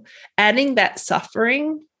optional. Adding that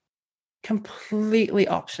suffering, completely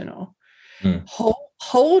optional.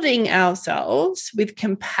 Holding ourselves with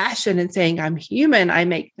compassion and saying, I'm human, I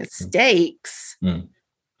make mistakes,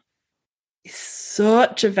 is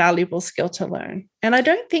such a valuable skill to learn. And I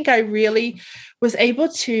don't think I really was able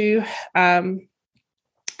to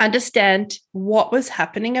understand what was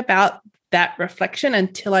happening about that reflection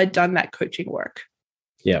until I'd done that coaching work.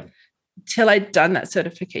 Yeah. Till I'd done that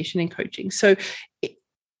certification in coaching. So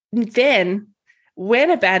then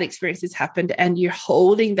when a bad experience has happened and you're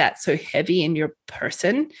holding that so heavy in your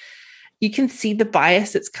person, you can see the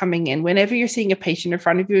bias that's coming in whenever you're seeing a patient in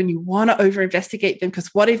front of you and you want to over-investigate them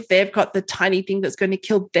because what if they've got the tiny thing that's going to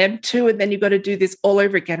kill them too? And then you've got to do this all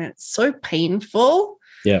over again. And it's so painful.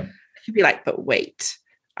 Yeah. You'd be like, but wait,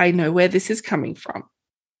 I know where this is coming from.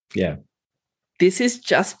 Yeah. This is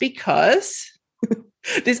just because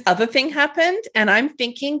this other thing happened and I'm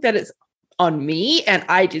thinking that it's on me and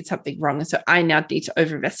I did something wrong. And so I now need to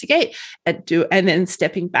over-investigate and then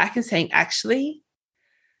stepping back and saying, actually,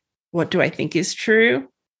 what do I think is true?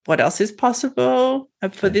 What else is possible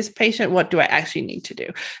for this patient? What do I actually need to do?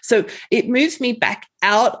 So it moves me back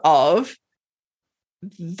out of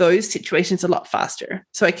those situations a lot faster.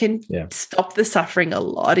 So I can stop the suffering a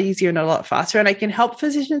lot easier and a lot faster. And I can help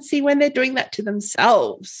physicians see when they're doing that to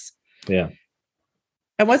themselves. Yeah.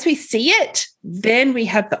 And once we see it, then we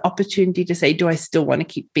have the opportunity to say, do I still want to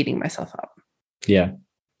keep beating myself up? Yeah.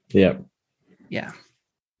 Yeah. Yeah.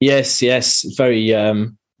 Yes. Very,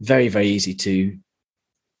 very, very easy to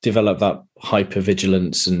develop that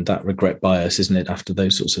hypervigilance and that regret bias, isn't it? After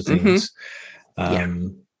those sorts of things.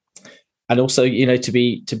 and also, to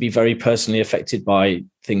be very personally affected by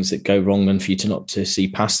things that go wrong, and for you to not to see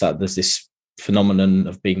past that. There's this phenomenon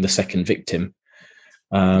of being the second victim.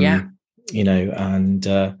 But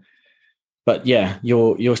yeah,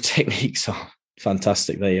 your techniques are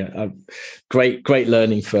fantastic. They are great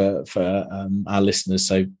learning for our listeners.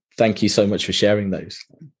 So thank you so much for sharing those.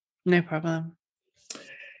 No problem.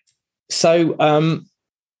 So,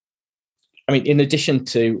 in addition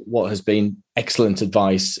to what has been excellent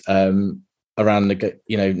advice around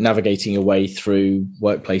navigating your way through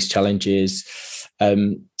workplace challenges,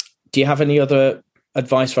 do you have any other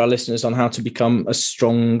advice for our listeners on how to become a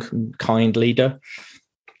strong, kind leader?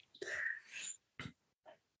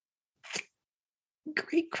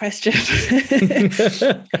 Great question.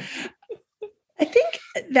 I think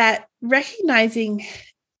that recognizing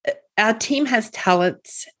our team has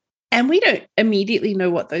talents and we don't immediately know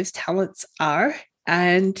what those talents are.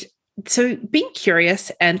 And so being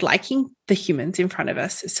curious and liking the humans in front of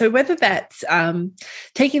us. So whether that's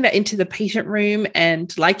taking that into the patient room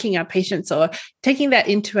and liking our patients, or taking that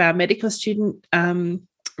into our medical student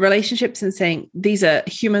relationships and saying, these are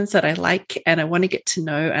humans that I like and I want to get to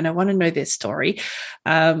know and I want to know their story.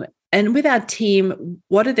 And with our team,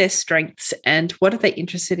 what are their strengths and what are they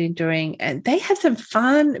interested in doing? And they have some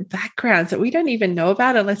fun backgrounds that we don't even know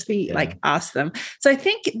about unless we ask them. So I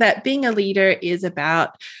think that being a leader is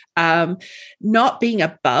about not being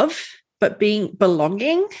above, but being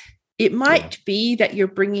belonging. It might be that you're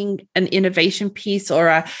bringing an innovation piece or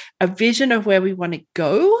a vision of where we want to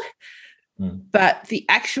go, but the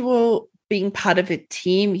actual being part of a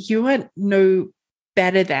team, you are no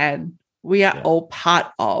better than. We are all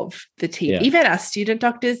part of the team. Even our student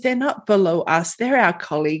doctors, they're not below us. They're our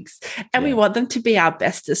colleagues. And we want them to be our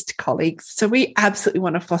bestest colleagues. So we absolutely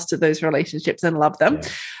want to foster those relationships and love them.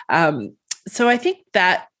 So I think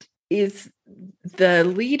that is the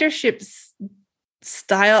leadership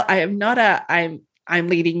style. I'm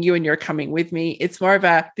leading you and you're coming with me. It's more of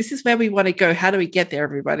this is where we want to go. How do we get there,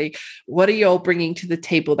 everybody? What are you all bringing to the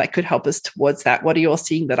table that could help us towards that? What are you all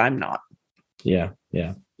seeing that I'm not? Yeah,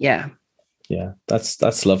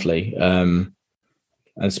 that's lovely. And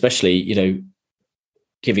especially,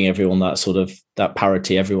 giving everyone that sort of that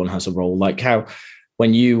parity, everyone has a role. Like how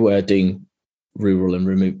when you were doing rural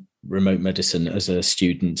and remote medicine as a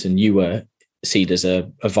student and you were seen as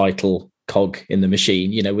a vital cog in the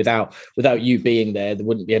machine, without you being there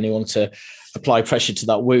wouldn't be anyone to apply pressure to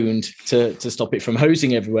that wound to stop it from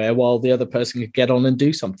hosing everywhere while the other person could get on and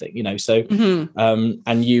do something, so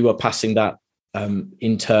and you are passing that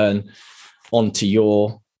in turn onto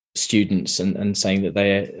your students and saying that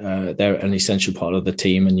they're an essential part of the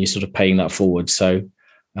team, and you're sort of paying that forward. So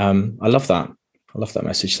I love that. I love that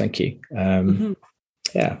message. Thank you.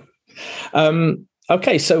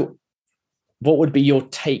 Okay. So what would be your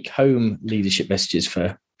take home leadership messages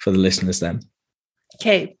for the listeners then?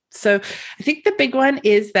 Okay. So I think the big one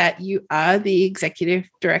is that you are the executive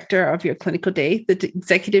director of your clinical day, the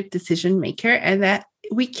executive decision maker, and that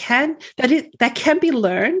that can be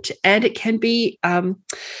learned and it can be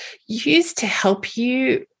used to help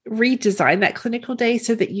you redesign that clinical day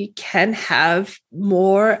so that you can have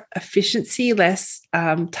more efficiency, less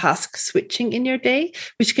task switching in your day,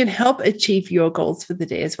 which can help achieve your goals for the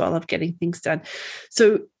day as well of getting things done.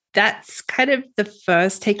 So that's kind of the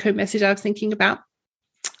first take-home message I was thinking about.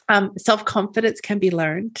 Self-confidence can be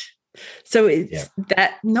learned. So it's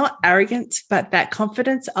that not arrogance, but that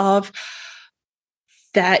confidence of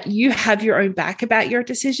that you have your own back about your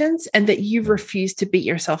decisions and that you refuse to beat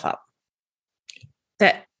yourself up.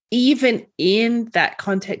 That even in that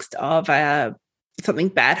context of something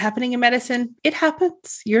bad happening in medicine, it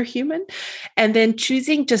happens. You're human. And then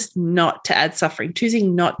choosing just not to add suffering,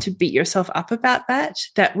 choosing not to beat yourself up about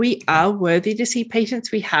that we are worthy to see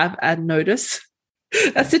patients. We have a notice,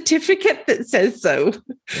 a certificate that says so.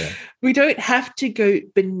 We don't have to go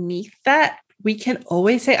beneath that. We can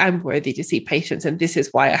always say, I'm worthy to see patients, and this is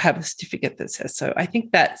why I have a certificate that says so. I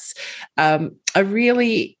think that's a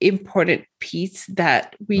really important piece,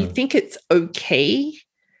 that we think it's okay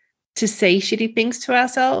to say shitty things to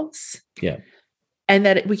ourselves, and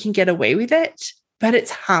that we can get away with it, but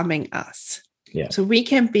it's harming us. So we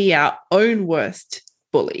can be our own worst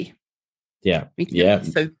bully. We can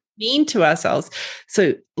be so mean to ourselves.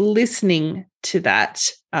 So listening to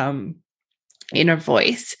that inner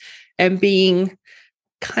voice and being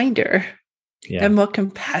kinder and more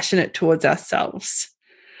compassionate towards ourselves.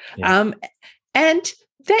 And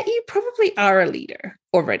that you probably are a leader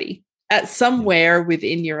already at somewhere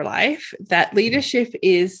within your life. That leadership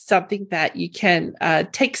is something that you can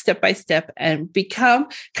take step by step and become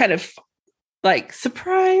kind of like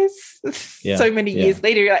surprise. So many years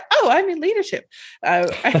later, you're like, oh, I'm in leadership.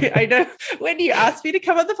 I know when you asked me to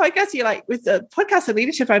come on the podcast, you're like, with the podcast and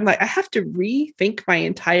leadership, I'm like, I have to rethink my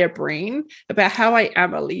entire brain about how I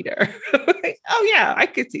am a leader. Like, oh yeah, I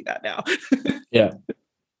could see that now. Yeah.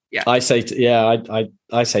 I say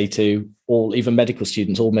to all, even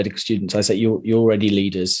all medical students, I say you're already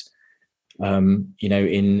leaders. In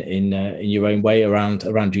your own way around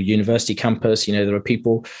your university campus. There are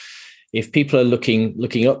people. If people are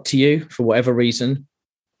looking up to you for whatever reason,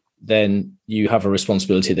 then you have a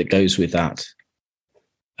responsibility that goes with that.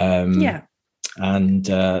 I think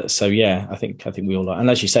we all are. And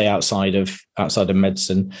as you say, outside of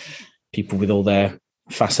medicine, people with all their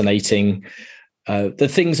fascinating the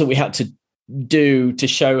things that we had to do to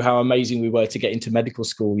show how amazing we were to get into medical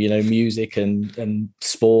school, music and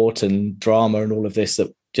sport and drama and all of this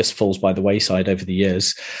that just falls by the wayside over the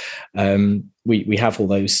years. We have all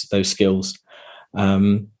those skills.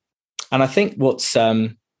 And I think what's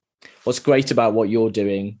great about what you're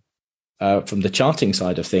doing from the charting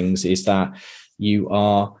side of things is that you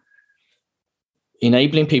are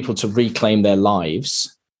enabling people to reclaim their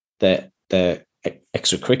lives, their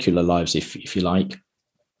extracurricular lives, if you like.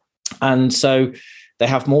 And so they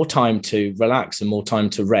have more time to relax and more time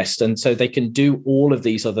to rest. And so they can do all of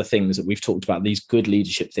these other things that we've talked about, these good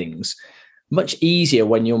leadership things, much easier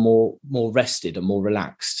when you're more rested and more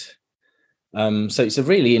relaxed. So it's a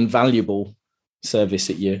really invaluable service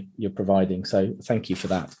that you're providing. So thank you for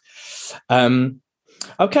that.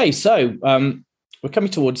 Okay, so we're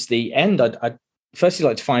coming towards the end. I'd firstly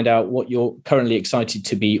like to find out what you're currently excited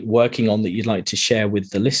to be working on that you'd like to share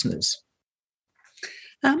with the listeners.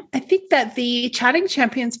 I think that the Charting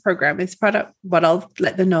Champions program is part of what I'll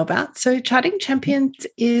let them know about. So Charting Champions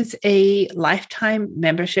is a lifetime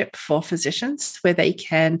membership for physicians where they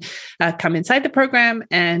can come inside the program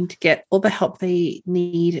and get all the help they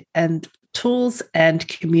need and tools and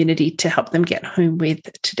community to help them get home with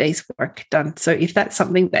today's work done. So if that's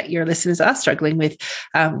something that your listeners are struggling with,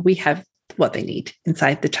 we have what they need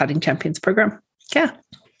inside the Charting Champions program. Yeah.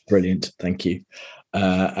 Brilliant. Thank you.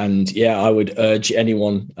 I would urge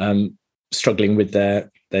anyone struggling with their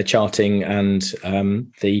charting and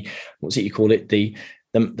the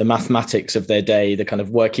mathematics of their day, the kind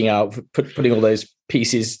of working out, putting all those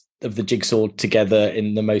pieces of the jigsaw together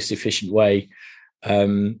in the most efficient way.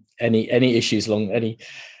 Any issues along any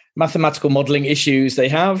mathematical modeling issues they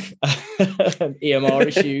have, EMR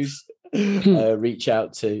issues, reach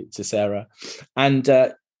out to Sarah. And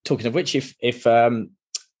talking of which, if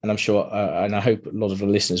and I'm sure, and I hope a lot of the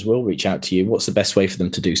listeners will reach out to you, what's the best way for them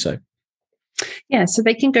to do so? Yeah, so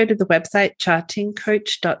they can go to the website,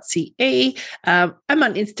 chartingcoach.ca. I'm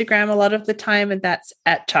on Instagram a lot of the time, and that's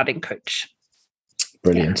at chartingcoach.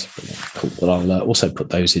 Brilliant. Cool. Well, I'll also put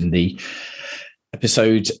those in the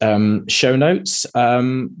episode show notes.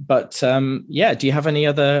 Do you have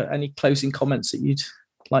any closing comments that you'd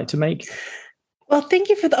like to make? Well, thank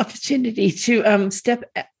you for the opportunity to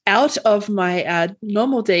step out of my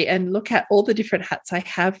normal day and look at all the different hats I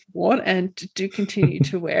have worn and do continue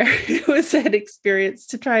to wear. It was an experience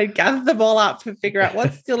to try and gather them all up and figure out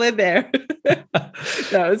what's still in there.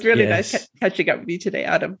 No, it was really nice catching up with you today,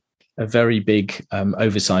 Adam. A very big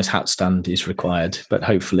oversized hat stand is required, but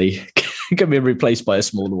hopefully it can be replaced by a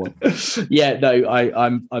smaller one.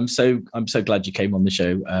 I'm so glad you came on the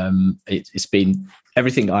show. It's been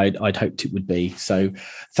everything I'd hoped it would be. So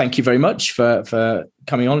thank you very much for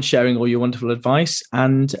coming on, sharing all your wonderful advice,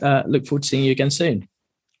 and look forward to seeing you again soon.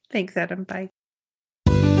 Thanks, Adam. Bye.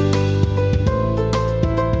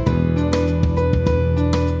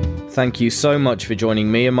 Thank you so much for joining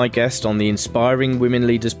me and my guest on the Inspiring Women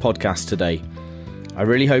Leaders podcast today. I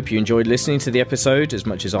really hope you enjoyed listening to the episode as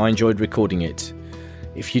much as I enjoyed recording it.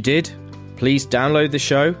 If you did, please download the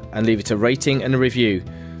show and leave it a rating and a review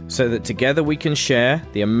so that together we can share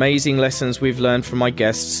the amazing lessons we've learned from my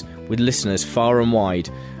guests with listeners far and wide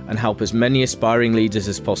and help as many aspiring leaders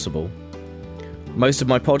as possible. Most of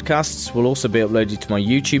my podcasts will also be uploaded to my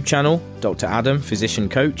YouTube channel, Dr. Adam, Physician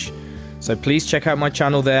Coach. So please check out my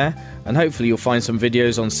channel there, and hopefully you'll find some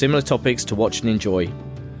videos on similar topics to watch and enjoy.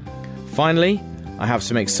 Finally, I have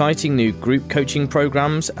some exciting new group coaching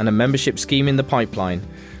programs and a membership scheme in the pipeline.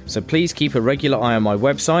 So please keep a regular eye on my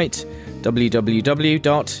website,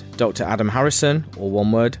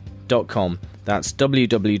 www.dradamharrison.com. That's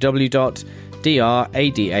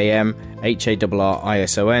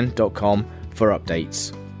www.dradamharrison.com for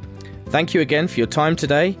updates. Thank you again for your time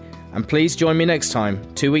today. And please join me next time,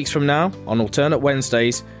 2 weeks from now, on alternate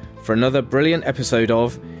Wednesdays, for another brilliant episode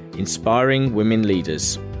of Inspiring Women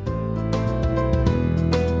Leaders.